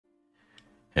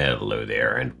Hello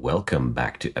there, and welcome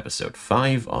back to episode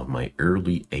 5 of my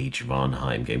early age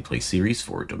Vanheim gameplay series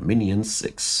for Dominion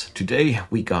 6. Today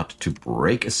we got to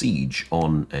break a siege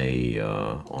on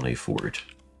a fort.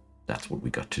 That's what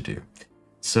we got to do.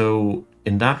 So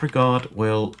in that regard,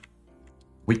 well,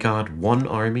 we got one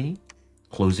army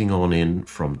closing on in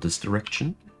from this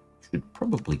direction. Should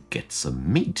probably get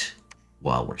some meat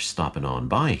while we're stopping on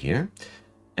by here.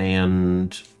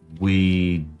 And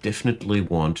we definitely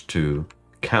want to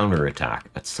counterattack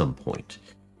at some point.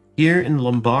 Here in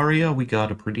Lombaria, we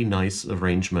got a pretty nice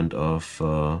arrangement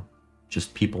of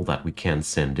just people that we can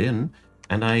send in.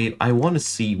 And I want to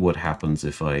see what happens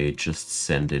if I just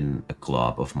send in a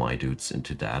glob of my dudes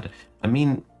into that. I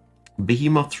mean,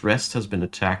 Behemoth's Rest has been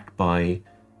attacked by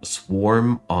a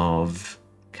swarm of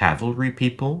cavalry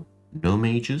people, no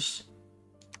mages.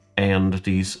 And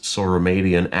these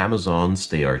Soromadian Amazons,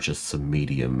 they are just some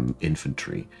medium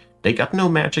infantry. They got no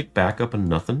magic backup and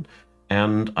nothing.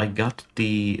 And I got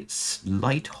the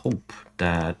slight hope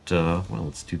that, well,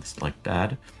 let's do this like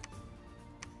that.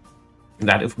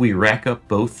 That if we rack up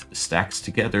both stacks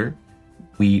together,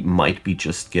 we might be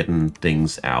just getting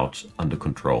things out under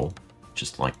control.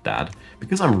 Just like that.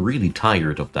 Because I'm really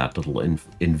tired of that little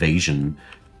invasion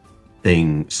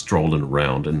thing strolling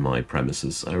around in my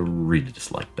premises. I really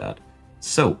dislike that.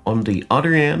 So, on the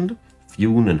other end,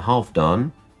 Fune and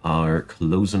Halfdan are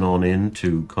closing on in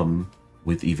to come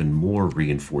with even more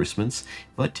reinforcements.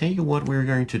 But tell you what we're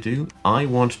going to do. I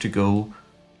want to go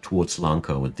towards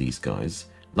Lanka with these guys.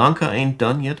 Lanka ain't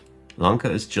done yet. Lanka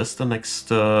is just the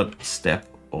next step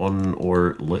on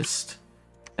our list.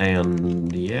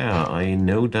 And yeah, I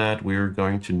know that we're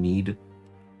going to need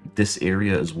this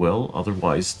area as well.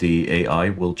 Otherwise, the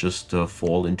AI will just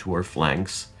fall into our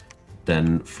flanks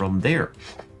then from there.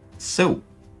 So,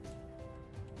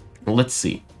 let's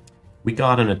see. We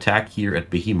got an attack here at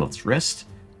Behemoth's Rest.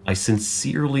 I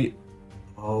sincerely...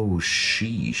 Oh,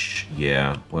 sheesh.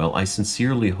 Yeah, well, I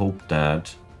sincerely hope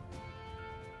that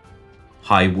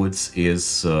Highwoods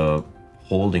is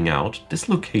holding out. This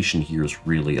location here is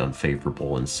really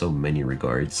unfavorable in so many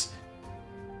regards.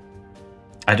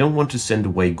 I don't want to send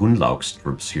away Gunlaug's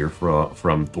troops here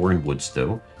from Thornwoods,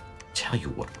 though. Tell you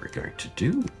what we're going to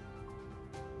do.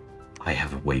 I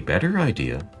have a way better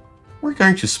idea. We're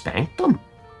going to spank them.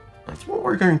 That's what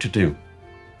we're going to do.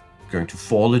 We're going to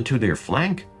fall into their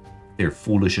flank. They're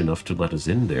foolish enough to let us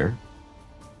in there.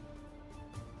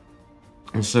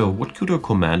 And so, what could our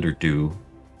commander do?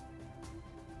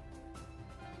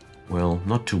 Well,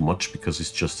 not too much because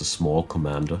he's just a small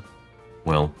commander.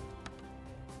 Well,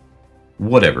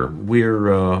 whatever.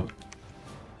 We're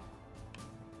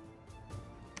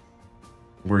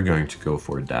going to go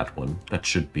for that one. That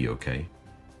should be okay.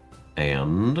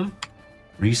 And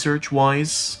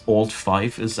research-wise, Alt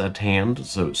 5 is at hand,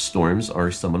 so storms are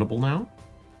summonable now.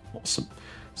 Awesome.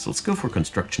 So let's go for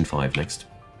Construction 5 next.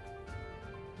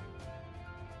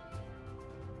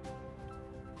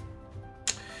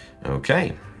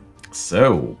 Okay.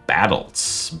 So,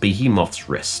 battles. Behemoth's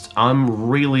Rest. I'm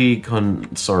really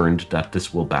concerned that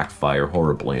this will backfire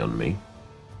horribly on me.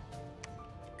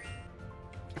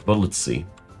 But let's see.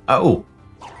 Oh!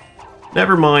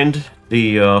 Never mind.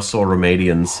 The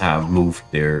Soromadians have moved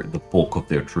the bulk of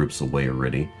their troops away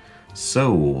already.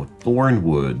 So,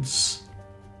 Thornwoods.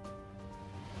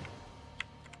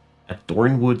 At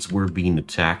Thornwoods, we're being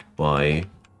attacked by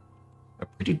a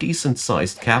pretty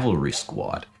decent-sized cavalry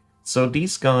squad. So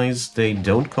these guys, they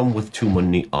don't come with too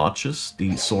many archers.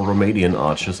 The Soromadian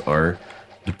archers are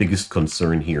the biggest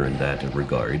concern here in that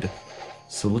regard.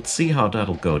 So let's see how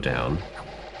that'll go down.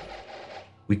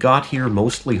 We got here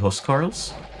mostly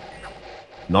Huskarls,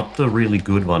 not the really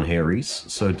good Von Harrys.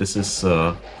 So this is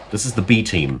the B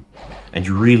team, and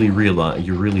you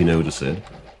really notice it.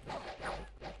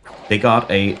 They got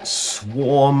a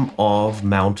swarm of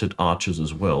mounted archers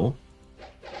as well.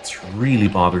 It's really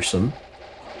bothersome.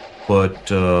 But,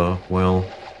 well,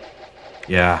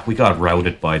 yeah, we got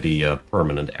routed by the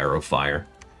permanent arrow fire.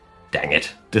 Dang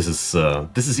it! This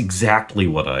is exactly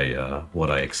what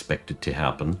I expected to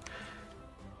happen.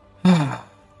 Ah,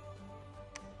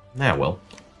 well.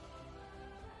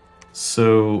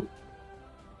 So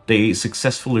they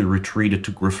successfully retreated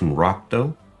to Griffin Rock,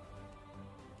 though.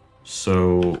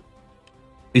 So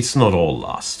it's not all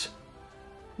lost.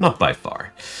 Not by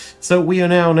far. So we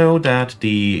now know that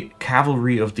the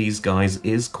cavalry of these guys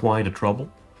is quite a trouble.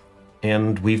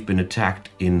 And we've been attacked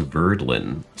in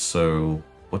Verdlin. So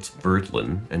what's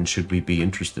Verdlin? And should we be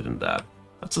interested in that?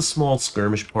 That's a small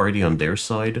skirmish party on their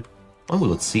side. Oh,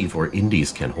 let's see if our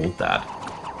Indies can hold that.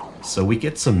 So we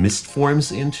get some mist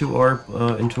forms into our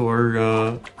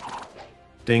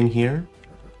thing here.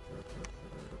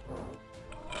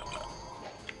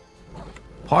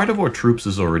 part of our troops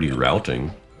is already routing.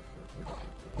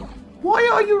 Why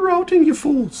are you routing, you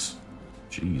fools?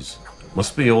 Jeez.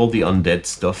 Must be all the undead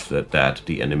stuff that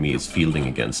the enemy is fielding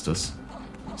against us.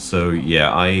 So,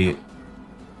 yeah, I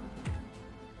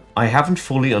haven't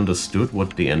fully understood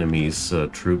what the enemy's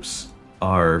troops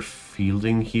are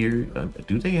fielding here.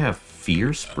 Do they have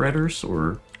fear spreaders,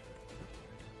 or...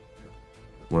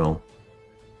 Well...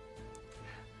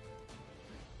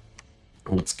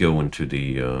 Let's go into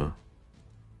the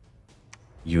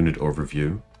unit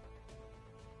overview.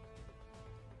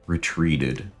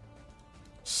 Retreated.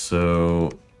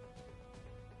 So...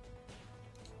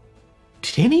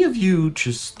 Did any of you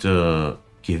just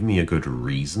give me a good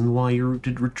reason why you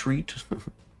did retreat?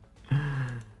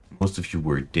 Most of you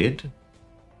were dead.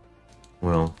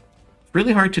 Well, it's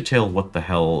really hard to tell what the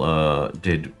hell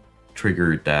did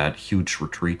trigger that huge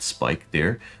retreat spike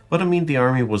there. But I mean, the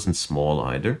army wasn't small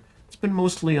either. It's been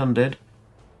mostly undead.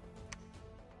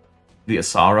 The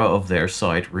Asara of their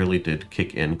side really did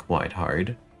kick in quite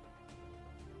hard.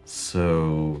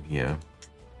 So, yeah.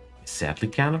 I sadly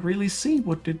cannot really see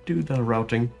what did do the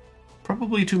routing.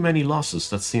 Probably too many losses.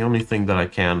 That's the only thing that I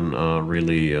can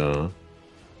really...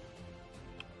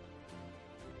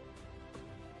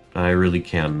 I really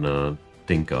can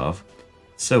think of.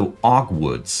 So,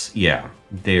 Ogwoods, yeah.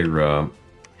 They're...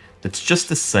 It's just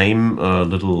the same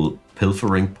little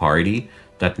pilfering party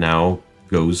that now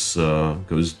goes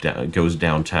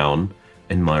downtown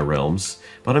in my realms.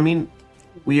 But I mean,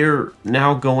 we're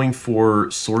now going for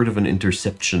sort of an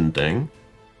interception thing.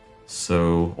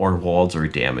 So our walls are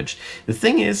damaged. The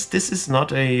thing is, this is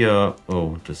not a...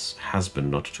 oh, this has been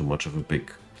not too much of a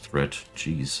big threat.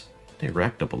 Jeez, they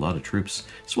racked up a lot of troops.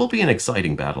 This will be an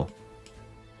exciting battle.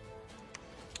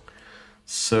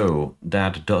 So,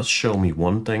 that does show me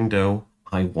one thing, though.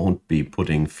 I won't be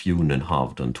putting Fune and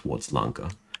Havdan towards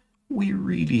Lanka. We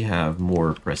really have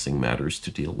more pressing matters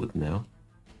to deal with now.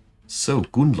 So,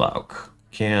 Gunlaug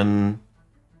can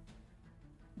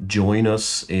join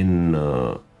us in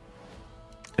the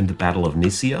Battle of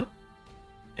Nisia,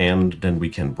 and then we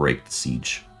can break the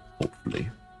siege, hopefully.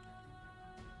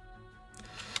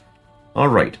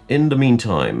 Alright, in the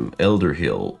meantime,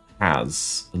 Elderhill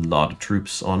has a lot of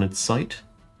troops on its site.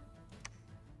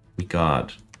 We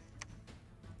got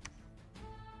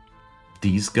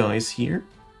these guys here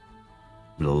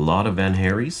with a lot of Van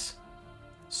Harrys.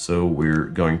 So we're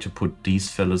going to put these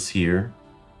fellas here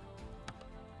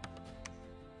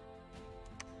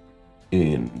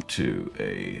into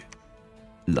a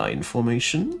line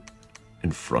formation in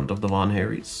front of the Van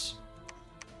Harrys.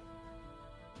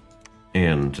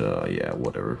 And, yeah,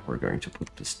 whatever. We're going to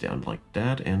put this down like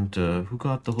that. And, who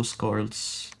got the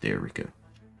Huskarls? There we go.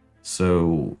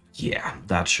 So, yeah,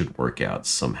 that should work out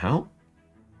somehow.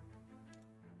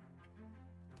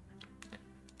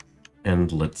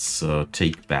 And let's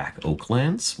take back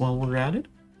Oaklands while we're at it.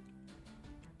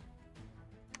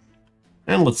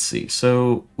 And let's see.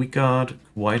 So, we got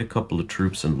quite a couple of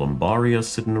troops in Lombaria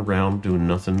sitting around doing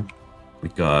nothing. We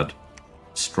got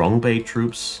Strongbay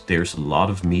troops. There's a lot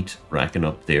of meat racking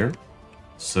up there.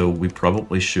 So we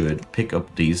probably should pick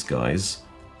up these guys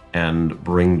and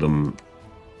bring them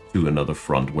to another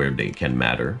front where they can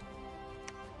matter.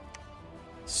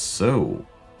 So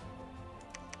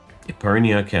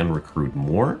Epernia can recruit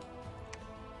more.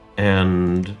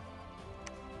 And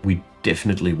we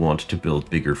definitely want to build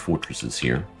bigger fortresses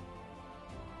here.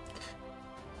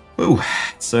 Ooh,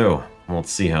 so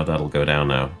let's see how that'll go down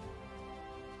now.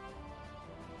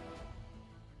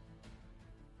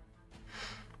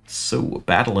 So,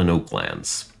 battle in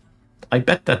Oaklands. I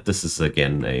bet that this is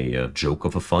again a joke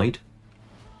of a fight.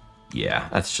 Yeah,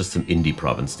 that's just some indie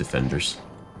province defenders.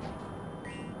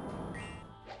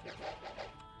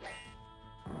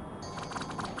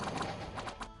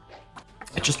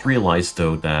 I just realized,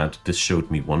 though, that this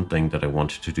showed me one thing that I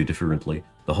wanted to do differently.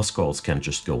 The Huskarls can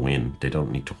just go in. They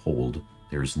don't need to hold.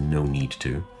 There's no need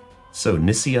to. So,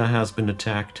 Nisia has been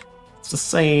attacked. It's the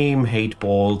same hate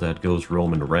ball that goes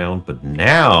roaming around, but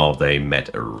now they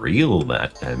met a real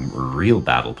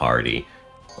battle party.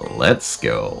 Let's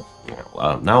go.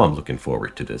 Now I'm looking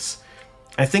forward to this.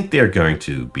 I think they're going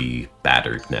to be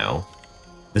battered now.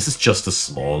 This is just a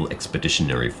small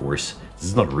expeditionary force. This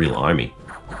is not a real army.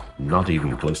 Not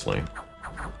even closely.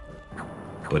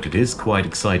 But it is quite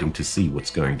exciting to see what's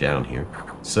going down here.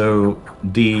 So,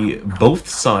 both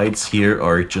sides here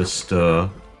are just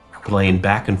playing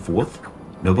back and forth.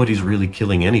 Nobody's really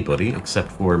killing anybody,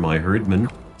 except for my herdmen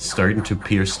starting to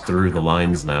pierce through the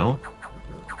lines now.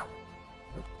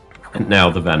 And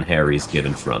now the Van Harrys get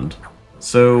in front.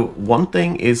 So, one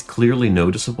thing is clearly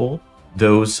noticeable.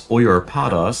 Those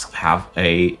Oyarpadas have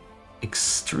a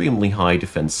extremely high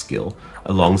defense skill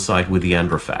alongside with the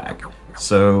Androphag.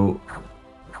 So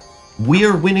we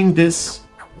are winning this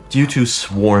due to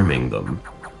swarming them,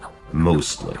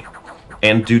 mostly.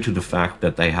 And due to the fact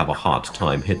that they have a hard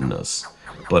time hitting us.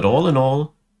 But all in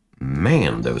all,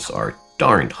 man, those are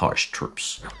darned harsh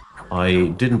troops. I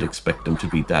didn't expect them to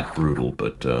be that brutal,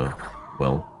 but,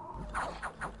 well...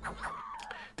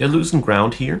 They're losing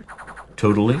ground here,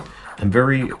 totally. I'm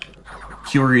very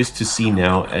curious to see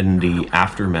now in the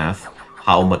aftermath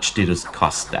how much did it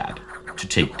cost that to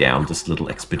take down this little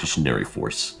expeditionary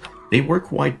force. They were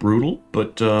quite brutal,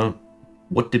 but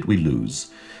what did we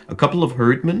lose? A couple of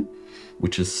herdmen,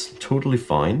 which is totally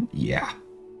fine. Yeah,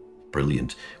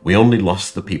 brilliant. We only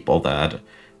lost the people that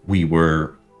we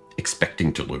were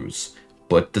expecting to lose.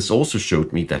 But this also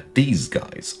showed me that these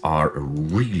guys are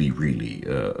really, really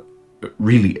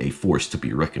a force to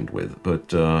be reckoned with.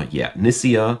 But yeah,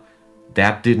 Nisia,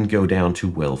 that didn't go down too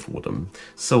well for them.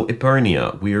 So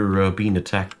Epernia, we're being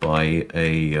attacked by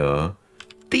a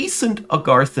decent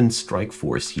Agarthan strike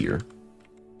force here.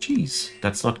 Jeez,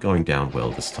 that's not going down well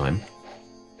this time.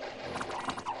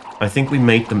 I think we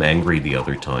made them angry the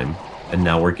other time, and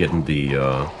now we're getting the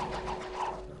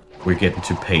we're getting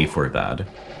to pay for that.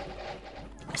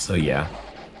 So yeah.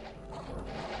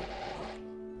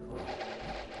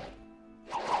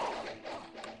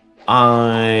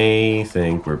 I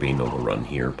think we're being overrun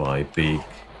here by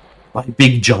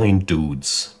big giant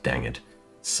dudes. Dang it.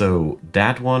 So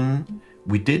that one,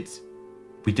 we did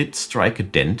strike a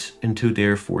dent into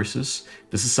their forces.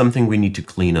 This is something we need to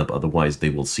clean up, otherwise they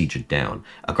will siege it down.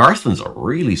 Agarthans are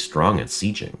really strong at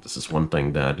sieging. This is one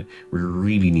thing that we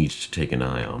really need to take an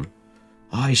eye on.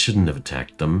 I shouldn't have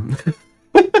attacked them.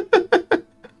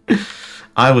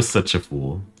 I was such a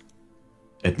fool,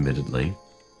 admittedly.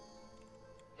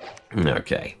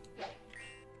 Okay.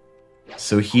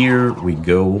 So here we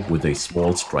go with a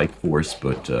small strike force,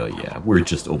 but yeah, we're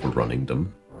just overrunning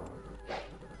them.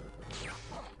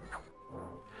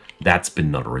 That's been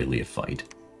not really a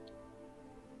fight.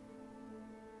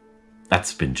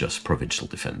 That's been just provincial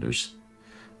defenders.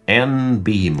 And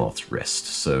Behemoth's rest,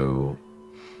 so...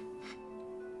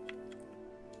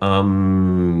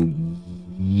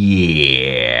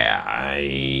 yeah,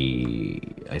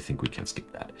 I think we can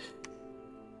skip that.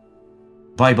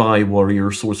 Bye-bye, warrior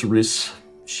sorceress.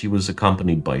 She was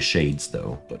accompanied by shades,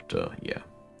 though, but, yeah.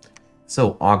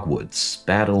 So, Ogwoods,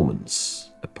 Bad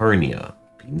Omens, Epernia,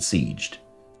 being sieged.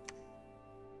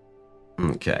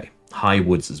 Okay,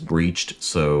 Highwoods is breached,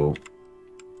 so...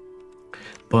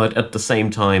 But at the same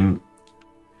time,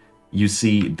 you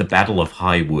see, the Battle of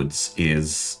Highwoods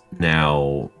is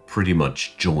now pretty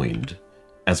much joined,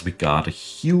 as we got a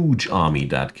huge army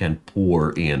that can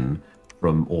pour in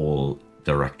from all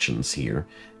directions here.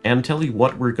 And tell you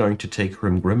what, we're going to take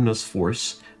Grimna's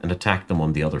force and attack them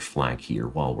on the other flank here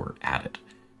while we're at it.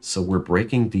 So we're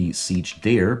breaking the siege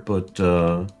there, but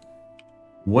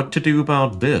what to do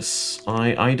about this?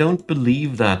 I don't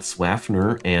believe that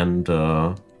Swafner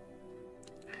and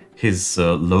his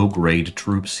low-grade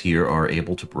troops here are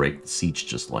able to break the siege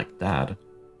just like that.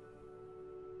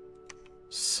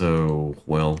 So,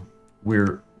 well,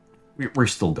 we're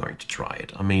still going to try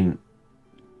it. I mean,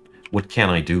 what can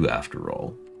I do after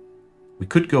all? We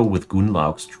could go with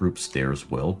Gunlaug's troops there as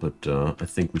well, but I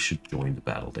think we should join the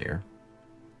battle there.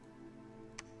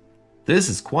 This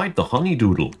is quite the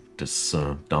honeydoodle, this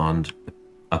Donned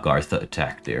Agartha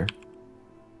attack there.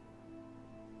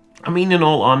 I mean, in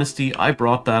all honesty, I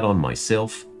brought that on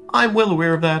myself. I'm well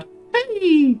aware of that.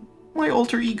 Hey! My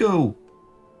alter ego!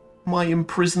 My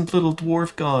imprisoned little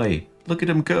dwarf guy. Look at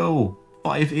him go.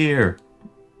 5 air.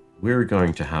 We're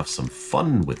going to have some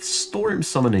fun with storm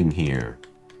summoning here.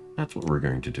 That's what we're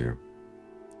going to do.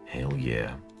 Hell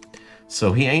yeah.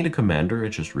 So he ain't a commander. I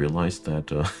just realized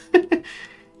that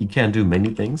he can do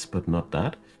many things, but not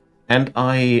that. And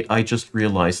I just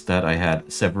realized that I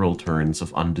had several turns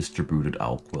of undistributed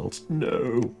outquills.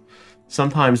 No.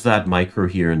 Sometimes that micro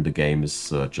here in the game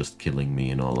is just killing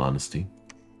me, in all honesty.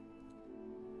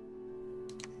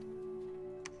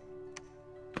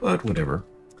 But whatever.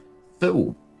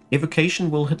 So, Evocation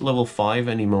will hit level 5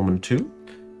 any moment too.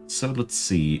 So let's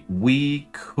see. We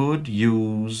could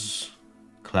use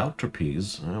Cloud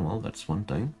Trapeze. Oh, well, that's one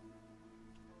thing.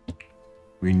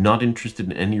 We're not interested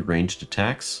in any ranged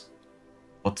attacks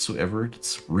whatsoever.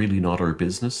 It's really not our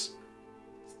business.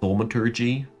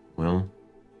 Thaumaturgy? Well,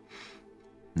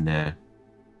 nah.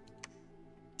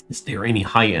 Is there any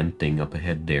high-end thing up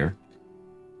ahead there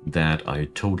that I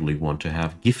totally want to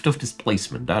have? Gift of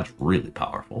Displacement, that's really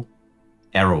powerful.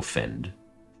 Arrowfend.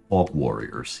 Fog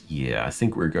Warriors. Yeah, I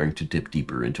think we're going to dip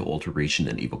deeper into Alteration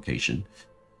and Evocation.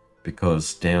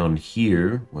 Because down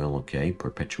here, well, okay,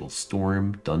 perpetual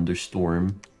storm,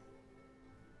 thunderstorm.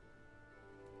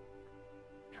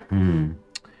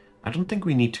 I don't think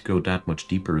we need to go that much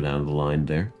deeper down the line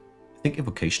there. I think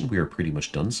evocation, we are pretty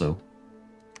much done, so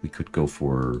we could go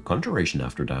for conjuration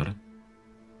after that.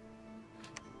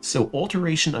 So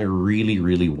alteration, I really,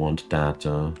 really want that,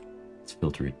 let's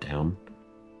filter it down.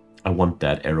 I want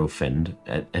that arrow fend,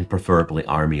 and preferably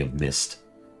Army of Mist.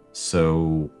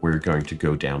 So we're going to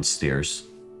go downstairs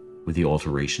with the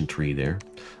alteration tree there.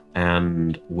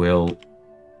 And, well,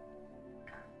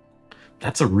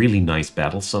 that's a really nice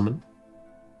battle summon.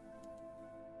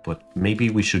 But maybe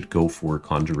we should go for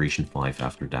Conjuration 5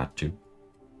 after that too.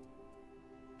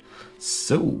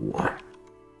 So...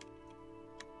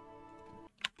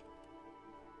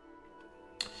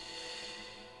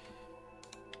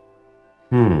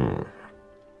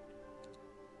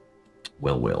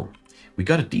 Well. We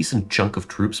got a decent chunk of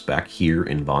troops back here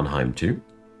in Vanheim too.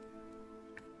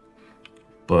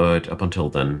 But up until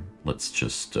then, let's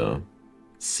just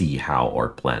see how our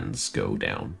plans go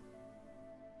down.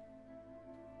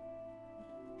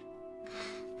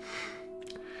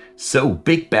 So,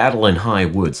 big battle in High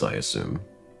Woods, I assume.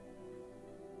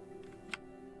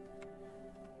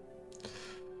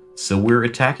 So we're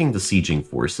attacking the sieging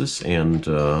forces, and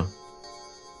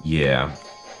yeah.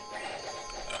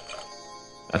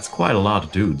 That's quite a lot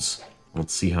of dudes.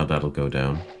 Let's see how that'll go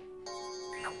down.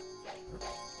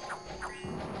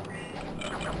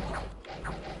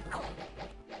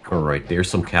 Alright, there's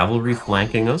some cavalry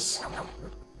flanking us,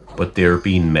 but they're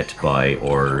being met by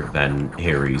our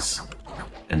Vanheims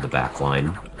in the back line.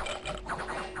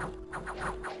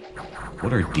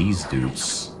 What are these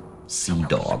dudes? Sea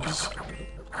dogs.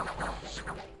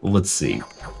 Let's see.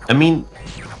 I mean,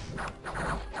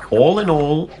 all in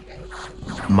all,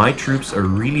 my troops are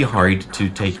really hard to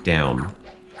take down.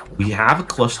 We have a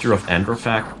cluster of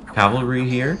Androfac cavalry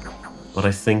here, but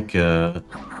I think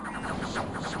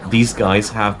these guys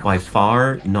have by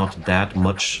far not that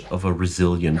much of a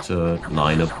resilient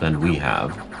lineup than we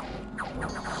have.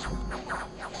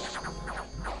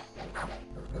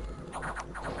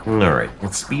 Alright,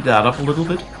 let's speed that up a little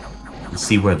bit and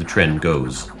see where the trend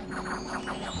goes.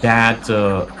 That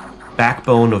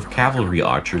backbone of cavalry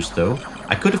archers, though,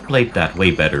 I could have played that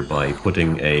way better by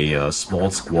putting a small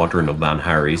squadron of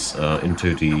Vanheims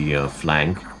into the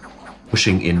flank,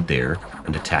 pushing in there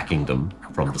and attacking them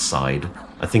from the side.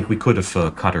 I think we could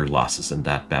have cut our losses in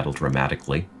that battle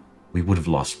dramatically. We would have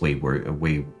lost way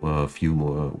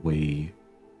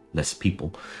less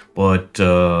people. But,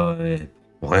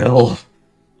 well,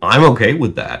 I'm okay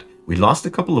with that. We lost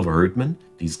a couple of herdmen.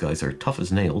 These guys are tough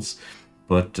as nails.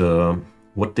 But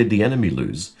what did the enemy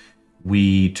lose?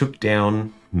 We took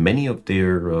down many of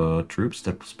their troops.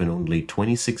 That's been only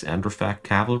 26 Androfac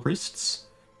cavalrists.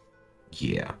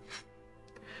 Yeah.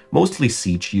 Mostly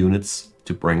siege units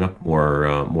to bring up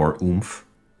more oomph.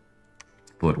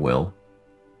 But well.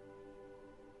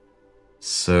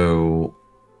 So...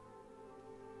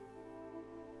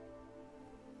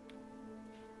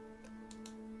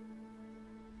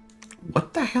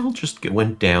 what the hell just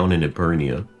went down in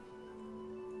Epernia?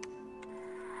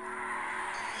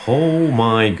 Oh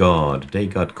my god, they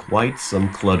got quite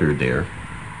some clutter there.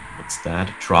 What's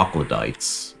that?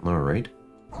 Troglodytes. Alright.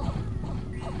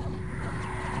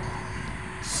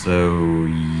 So,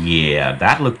 yeah,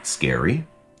 that looked scary.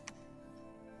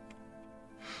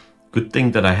 Good thing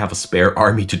that I have a spare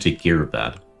army to take care of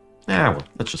that. Ah, well,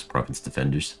 that's just province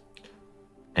defenders.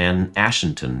 And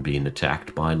Ashington being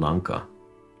attacked by Lanka.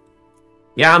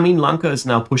 Yeah, I mean, Lanka is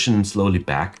now pushing slowly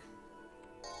back.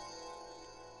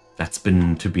 That's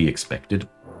been to be expected.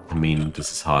 I mean,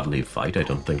 this is hardly a fight. I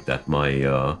don't think that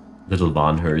my little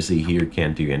Von Hersey here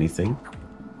can't do anything.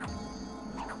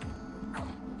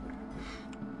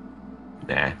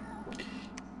 Nah.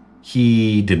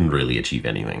 He didn't really achieve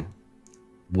anything.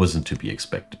 Wasn't to be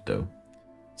expected, though.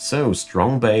 So,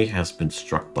 Strong Bay has been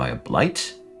struck by a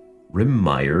blight.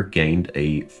 Rimmire gained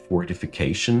a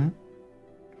fortification.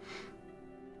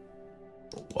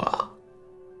 What?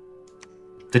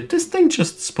 Did this thing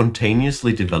just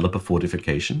spontaneously develop a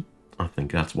fortification? I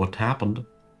think that's what happened.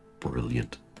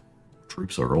 Brilliant.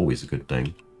 Troops are always a good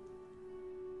thing.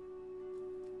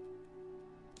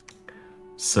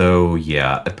 So,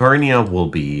 yeah, Epernia will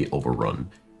be overrun.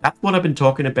 That's what I've been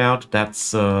talking about.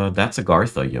 That's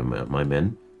Agartha, my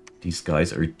men. These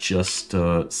guys are just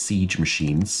siege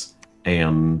machines.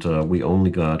 And we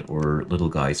only got our little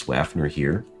guy Swafner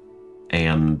here.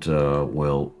 And,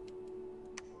 well...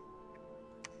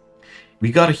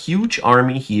 we got a huge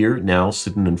army here now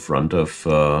sitting in front of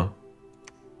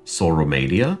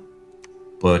Soromadia.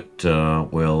 But,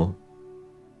 well...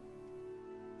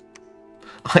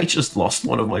 I just lost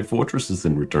one of my fortresses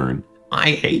in return.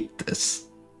 I hate this.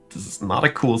 This is not a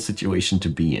cool situation to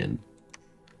be in.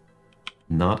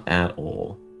 Not at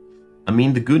all. I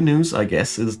mean, the good news, I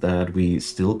guess, is that we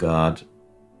still got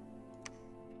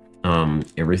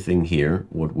everything here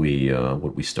what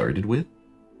we started with.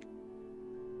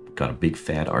 Got a big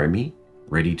fat army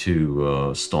ready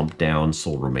to stomp down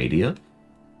Solromadia.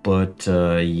 But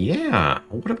yeah,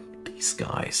 what about these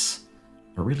guys?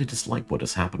 I really dislike what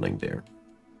is happening there.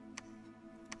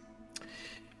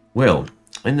 Well,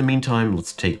 in the meantime,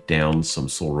 let's take down some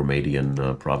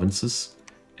Solromadian provinces.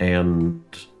 And,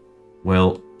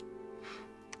 well,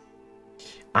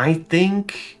 I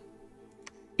think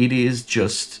it is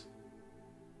just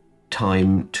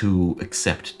time to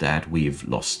accept that we've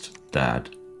lost that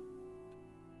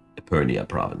Epernia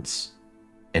province.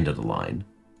 End of the line.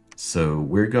 So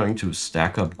we're going to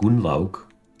stack up Gunlaug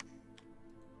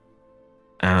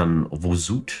and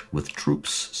Vosut with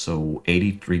troops, so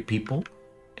 83 people.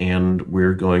 And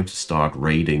we're going to start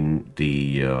raiding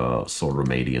the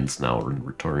Solromadians now in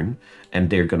return. And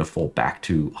they're going to fall back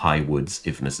to High Woods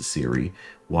if necessary.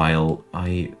 While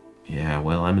I'm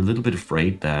a little bit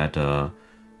afraid that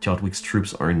Tjodwig's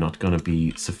troops are not going to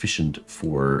be sufficient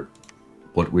for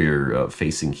what we're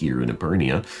facing here in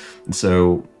Epernia. And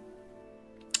so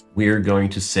we're going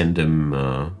to send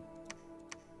them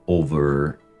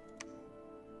over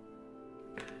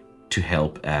to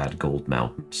help at Gold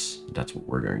Mountains. That's what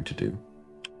we're going to do.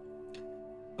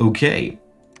 Okay.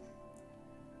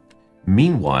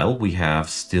 Meanwhile, we have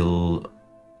still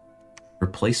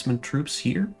replacement troops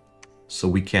here. So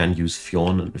we can use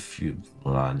Fionn and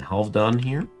Halfdan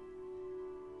here.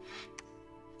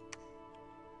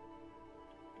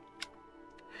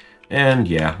 And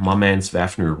yeah, my man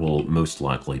Svafnir will most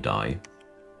likely die.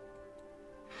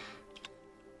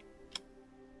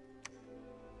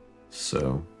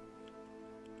 So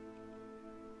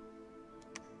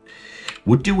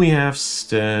what do we have? Is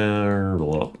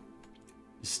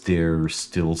there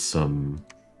still some...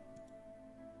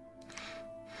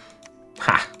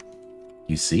 Ha!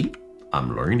 You see?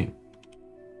 I'm learning.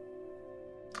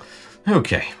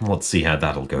 Okay, let's see how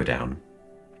that'll go down.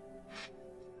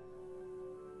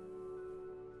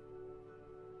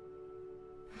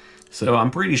 So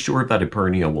I'm pretty sure that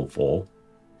Epernia will fall.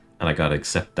 And I gotta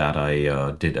accept that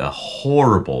I did a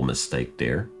horrible mistake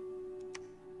there.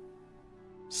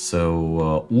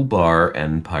 So Ubar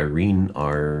and Pyrene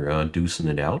are deucing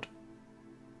it out.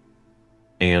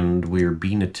 And we're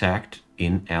being attacked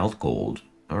in Altgold.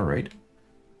 Alright.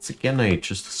 It's again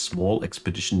just a small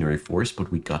expeditionary force,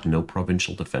 but we got no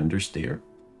provincial defenders there.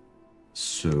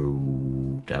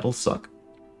 So that'll suck.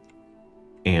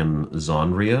 And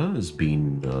Zonria is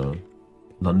being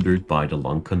plundered by the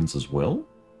Lunkans as well.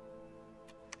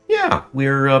 Yeah,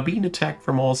 we're being attacked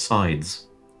from all sides.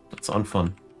 That's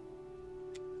unfun.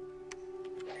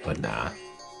 But nah.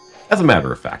 As a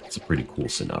matter of fact, it's a pretty cool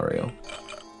scenario.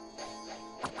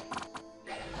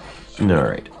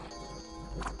 Alright.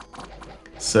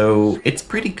 So, it's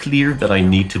pretty clear that I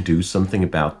need to do something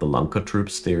about the Lanka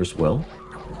troops there as well.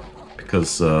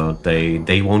 Because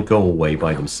they won't go away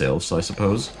by themselves, I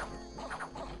suppose.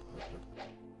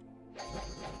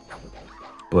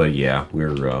 But yeah,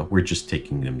 we're just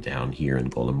taking them down here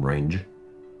in Golem range.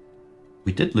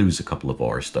 We did lose a couple of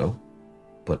ours though.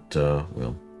 But,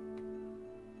 well...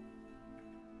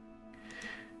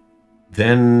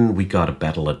 Then we got a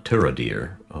battle at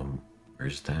Turadir.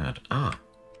 Where's that? Ah.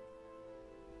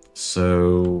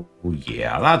 So,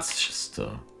 yeah, that's just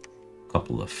a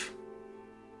couple of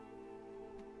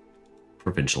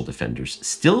provincial defenders.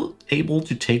 Still able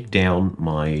to take down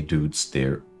my dudes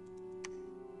there.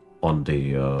 On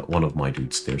the, one of my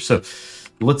dudes there. So,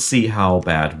 let's see how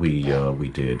bad we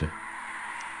did.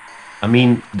 I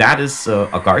mean, that is,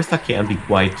 Agartha can be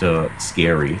quite,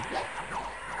 scary.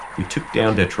 We took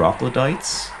down their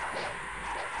troglodytes.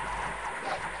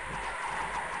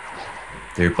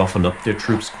 They're buffing up their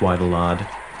troops quite a lot.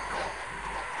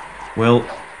 Well,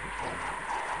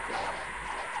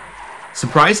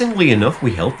 surprisingly enough,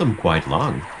 we held them quite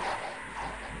long.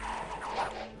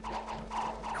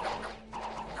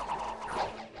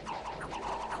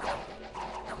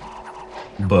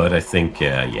 But I think,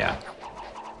 yeah.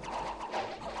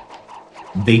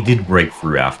 They did break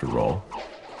through after all.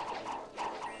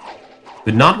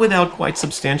 But not without quite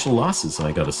substantial losses,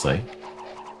 I gotta say.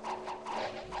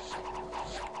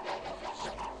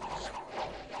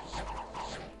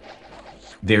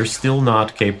 They're still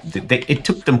not capable... It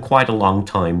took them quite a long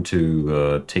time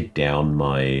to take down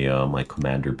my, my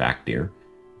commander back there.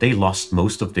 They lost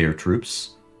most of their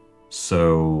troops.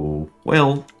 So,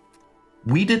 well,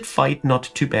 we did fight not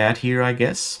too bad here, I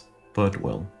guess. But,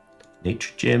 well,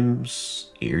 nature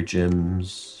gems, air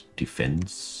gems,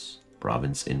 defense,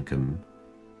 province income,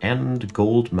 and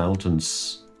Gold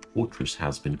Mountains fortress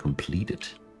has been completed.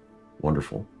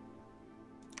 Wonderful.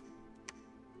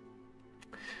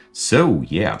 So,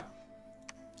 yeah.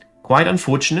 Quite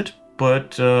unfortunate,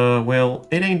 but, well,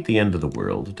 it ain't the end of the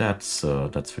world. That's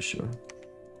for sure.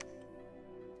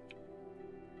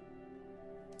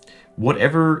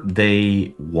 Whatever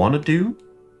they want to do,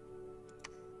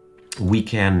 we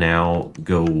can now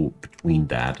go between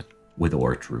that with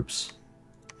our troops.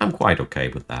 I'm quite okay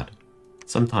with that.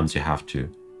 Sometimes you have to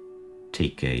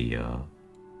take a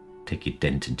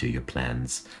dent into your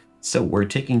plans. So we're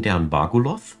taking down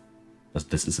Baguloth, as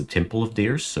this is a temple of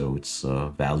theirs, so it's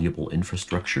valuable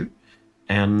infrastructure.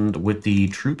 And with the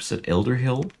troops at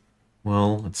Elderhill,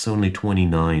 well, it's only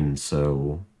 29,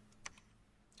 so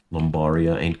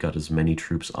Lombaria ain't got as many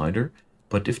troops either.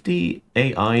 But if the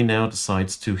AI now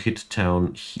decides to hit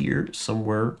town here,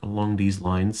 somewhere along these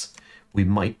lines, we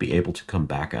might be able to come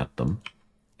back at them,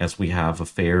 as we have a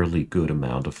fairly good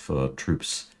amount of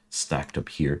troops stacked up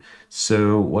here.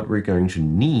 So what we're going to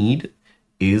need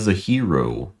is a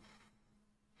hero.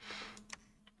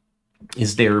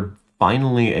 Is there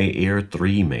finally a Air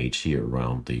 3 mage here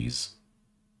around these?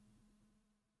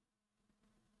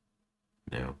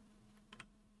 No.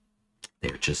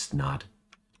 They're just not.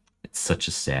 It's such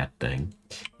a sad thing.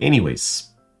 Anyways.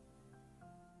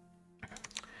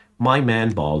 My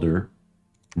man Balder.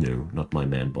 No, not my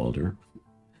man Balder.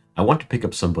 I want to pick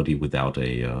up somebody without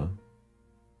a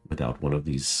without one of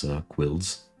these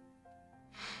quills.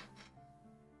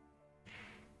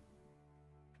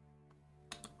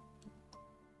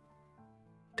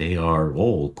 They are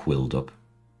all quilled up.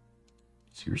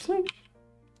 Seriously?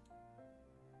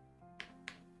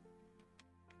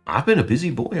 I've been a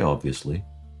busy boy, obviously.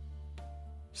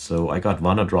 So I got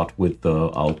Vanadrot with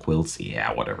owl quills.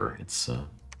 Yeah, whatever. It's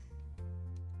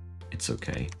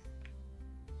okay.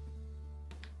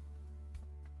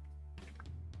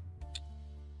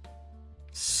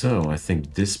 So I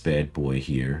think this bad boy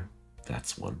here,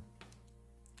 that's one.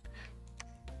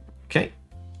 Okay.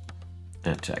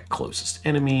 Attack closest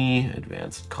enemy,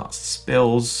 advanced cost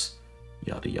spells,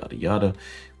 yada yada yada.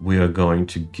 We are going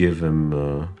to give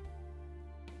him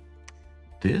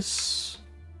this,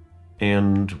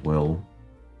 and well,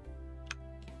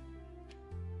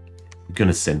 we're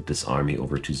gonna send this army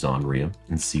over to Zonria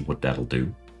and see what that'll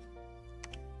do.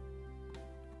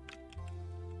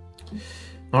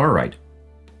 All right.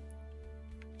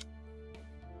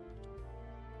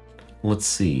 Let's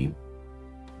see.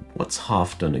 What's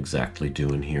Halfdan exactly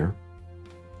doing here?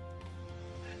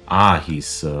 Ah,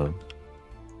 he's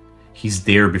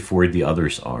there before the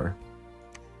others are.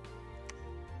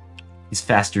 He's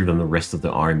faster than the rest of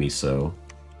the army, so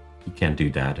he can't do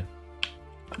that.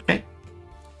 Okay.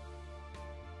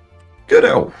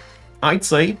 Good-o. I'd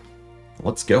say,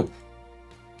 let's go.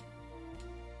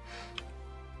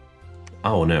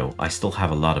 Oh no, I still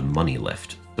have a lot of money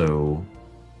left, so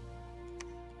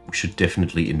we should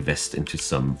definitely invest into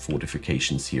some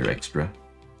fortifications here extra.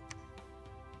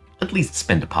 At least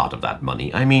spend a part of that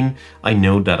money. I mean, I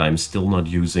know that I'm still not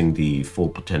using the full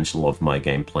potential of my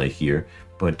gameplay here,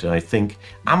 but I think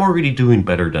I'm already doing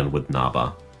better than with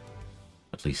Naba.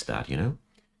 At least that, you know?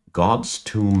 God's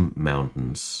Tomb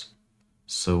Mountains.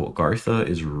 So Gartha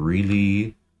is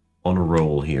really on a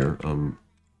roll here.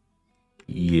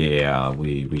 Yeah,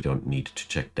 we don't need to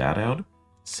check that out.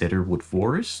 Cedarwood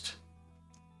Forest.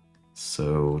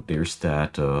 So there's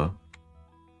that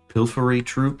Pilfery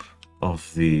troop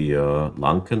of the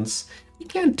Lankans. You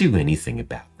can't do anything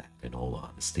about that, in all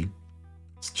honesty.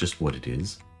 It's just what it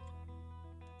is.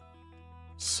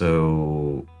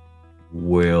 So,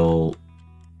 well,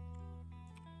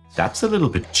 that's a little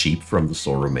bit cheap from the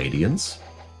Soromadians.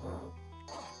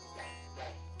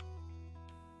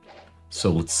 So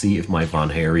let's see if my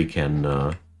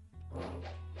Vanheim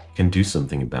can do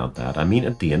something about that. I mean,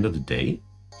 at the end of the day,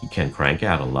 he can crank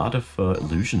out a lot of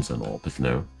illusions and all, but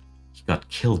no, he got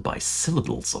killed by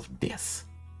syllables of death.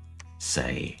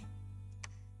 Say,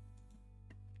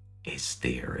 is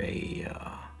there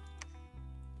a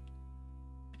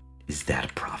is that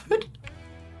a prophet?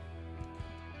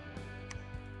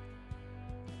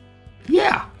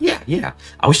 Yeah.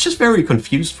 I was just very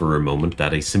confused for a moment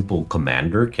that a simple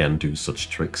commander can do such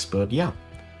tricks, but yeah.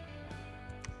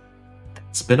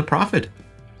 That's been a prophet.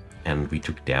 And we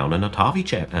took down an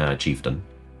Atavi chieftain.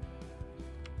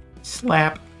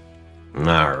 Slap.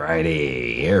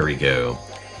 Alrighty, here we go.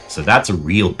 So that's a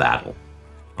real battle.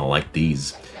 I like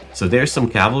these. So there's some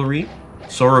cavalry.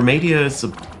 Soromadia is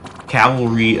a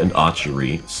cavalry and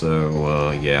archery,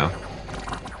 so yeah.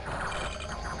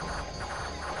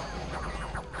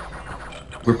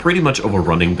 We're pretty much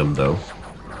overrunning them, though,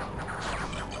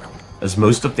 as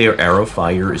most of their arrow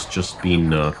fire is just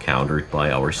being countered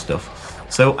by our stuff.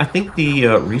 So I think the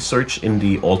research in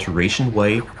the alteration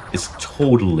way is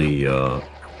totally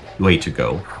way to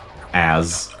go,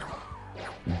 as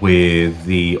with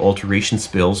the alteration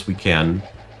spells we can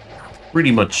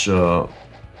pretty much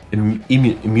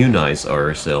immunize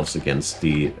ourselves against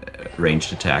the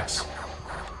ranged attacks,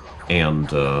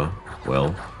 and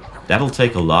well, that'll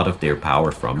take a lot of their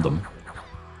power from them.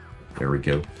 There we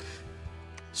go.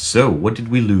 So, what did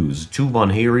we lose? 2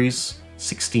 Vanheims,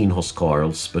 16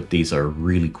 Huskarls, but these are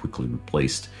really quickly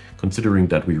replaced, considering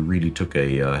that we really took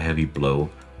a heavy blow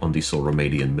on the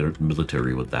Soromadian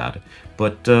military with that.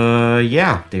 But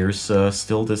yeah, there's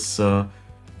still this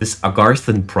this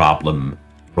Agarthan problem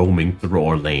roaming through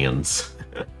our lands.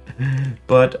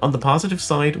 But on the positive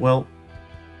side, well,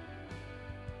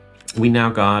 we now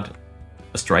got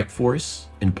a strike force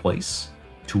in place,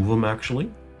 2 of them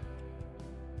actually.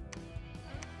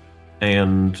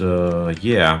 And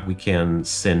yeah, we can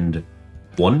send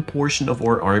 1 portion of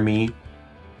our army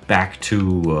back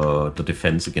to the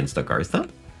defense against Agartha,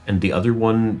 and the other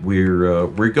one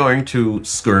we're going to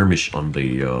skirmish on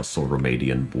the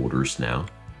Soromadian borders now.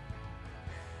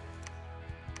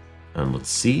 And let's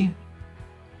see,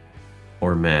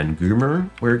 our man Gumer,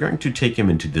 we're going to take him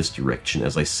into this direction,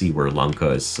 as I see where Lanka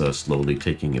is slowly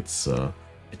taking its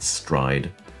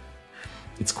stride.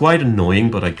 It's quite annoying,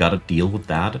 but I gotta deal with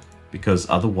that, because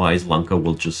otherwise Lanka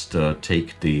will just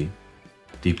take the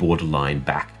borderline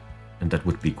back, and that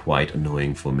would be quite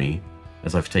annoying for me,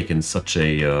 as I've taken such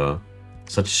a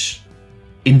such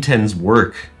intense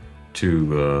work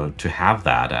to have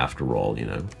that after all, you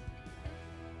know.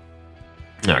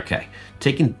 Okay,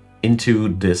 taking into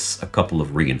this a couple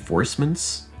of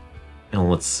reinforcements, and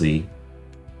let's see.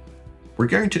 We're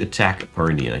going to attack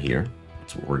Epernia here.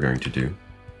 That's what we're going to do.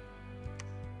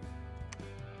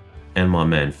 And my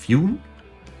man Fune,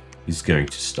 he's going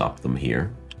to stop them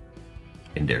here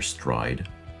in their stride.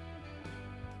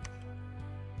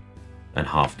 And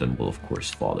Halfdan will of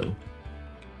course follow.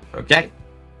 Okay.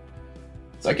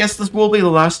 So I guess this will be the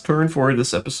last turn for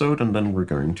this episode, and then we're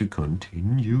going to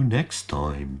continue next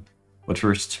time. But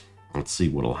first, let's see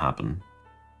what'll happen.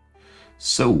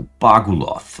 So,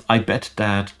 Baguloth. I bet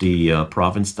that the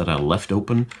province that I left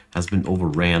open has been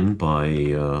overran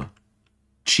by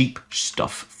cheap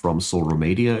stuff from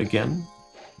Soromadia again.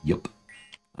 Yup,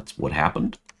 that's what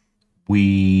happened.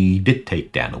 We did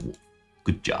take down a wolf.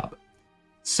 Good job.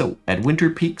 So, at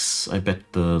Winter Peaks, I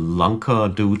bet the Lanka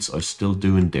dudes are still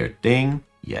doing their thing.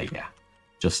 Yeah.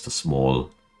 Just a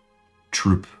small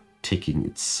troop taking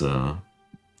its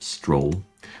stroll.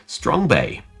 Strong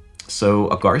Bay. So,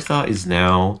 Agartha is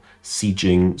now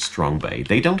sieging Strong Bay.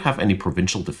 They don't have any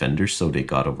provincial defenders, so they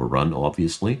got overrun,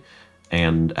 obviously.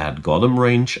 And at Golem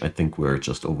range, I think we're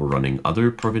just overrunning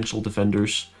other provincial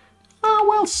defenders.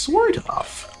 Well, sort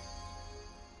of.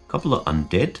 Couple of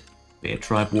undead. Bear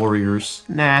Tribe warriors.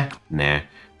 Nah,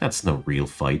 that's no real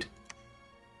fight.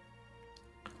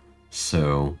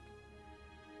 So,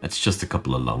 that's just a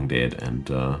couple of long dead and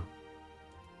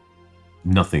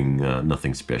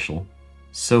nothing special.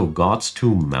 So, God's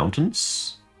Tomb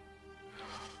Mountains.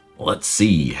 Let's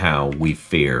see how we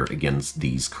fare against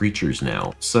these creatures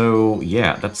now. So,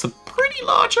 yeah, that's a pretty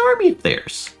large army of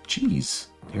theirs. Jeez,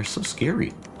 they're so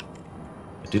scary.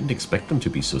 I didn't expect them to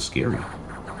be so scary.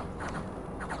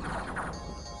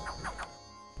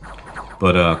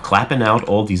 But clapping out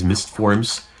all these mist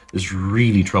forms is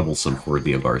really troublesome for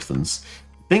the Agarthans.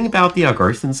 The thing about the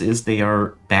Agarthans is they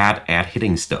are bad at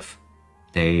hitting stuff.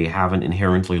 They have an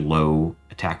inherently low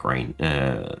attack range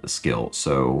skill,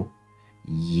 so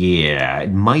yeah,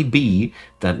 it might be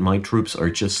that my troops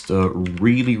are just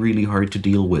really hard to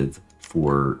deal with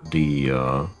for the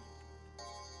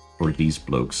for these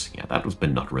blokes. Yeah, that was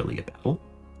been not really a battle.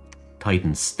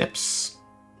 Titan Steps.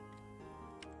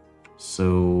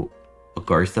 So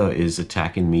Agartha is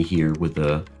attacking me here with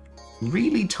a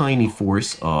really tiny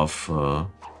force of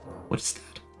what's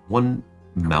that? 1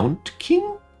 Mount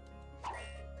King?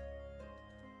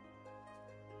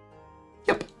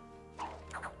 Yep.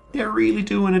 They're really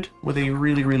doing it with a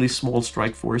really small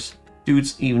strike force.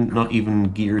 Dude's not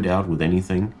even geared out with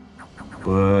anything.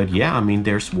 But yeah, I mean,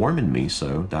 they're swarming me,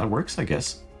 so that works, I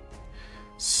guess.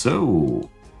 So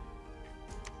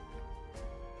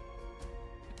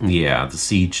yeah, the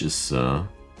siege is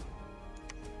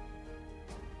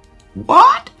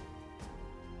what?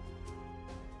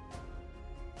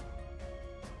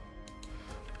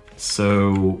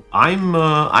 So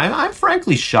I'm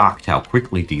frankly shocked how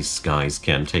quickly these guys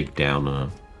can take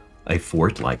down a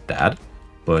fort like that.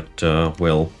 But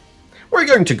well, we're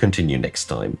going to continue next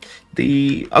time.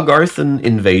 The Agarthan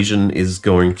invasion is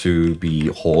going to be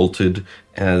halted,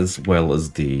 as well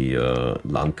as the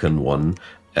Lankan one,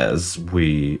 as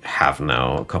we have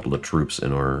now a couple of troops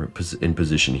in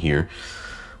position here.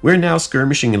 We're now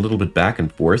skirmishing a little bit back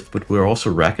and forth, but we're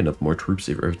also racking up more troops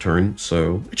every turn,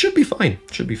 so it should be fine.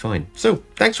 It should be fine. So,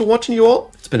 thanks for watching, you all.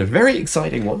 It's been a very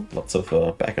exciting one. Lots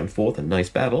of back and forth and nice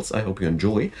battles. I hope you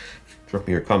enjoy. Drop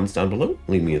me your comments down below.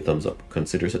 Leave me a thumbs up.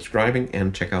 Consider subscribing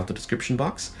and check out the description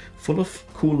box. Full of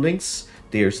cool links.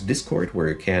 There's Discord, where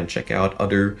you can check out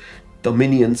other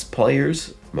Dominions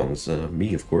players, amongst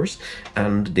me, of course,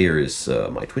 and there is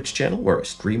my Twitch channel, where I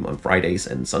stream on Fridays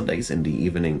and Sundays in the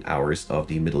evening hours of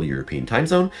the Middle European time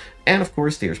zone, and of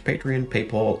course there's Patreon,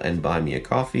 PayPal, and Buy Me a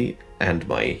Coffee, and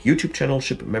my YouTube channel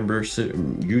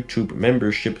YouTube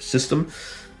membership system.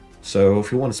 So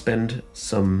if you want to spend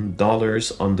some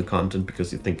dollars on the content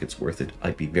because you think it's worth it,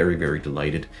 I'd be very, very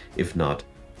delighted. If not,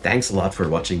 thanks a lot for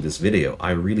watching this video.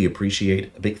 I really appreciate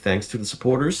it. A big thanks to the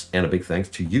supporters, and a big thanks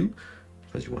to you,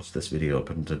 because you watched this video up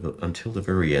until the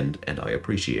very end, and I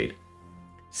appreciate it.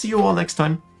 See you all next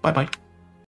time. Bye-bye.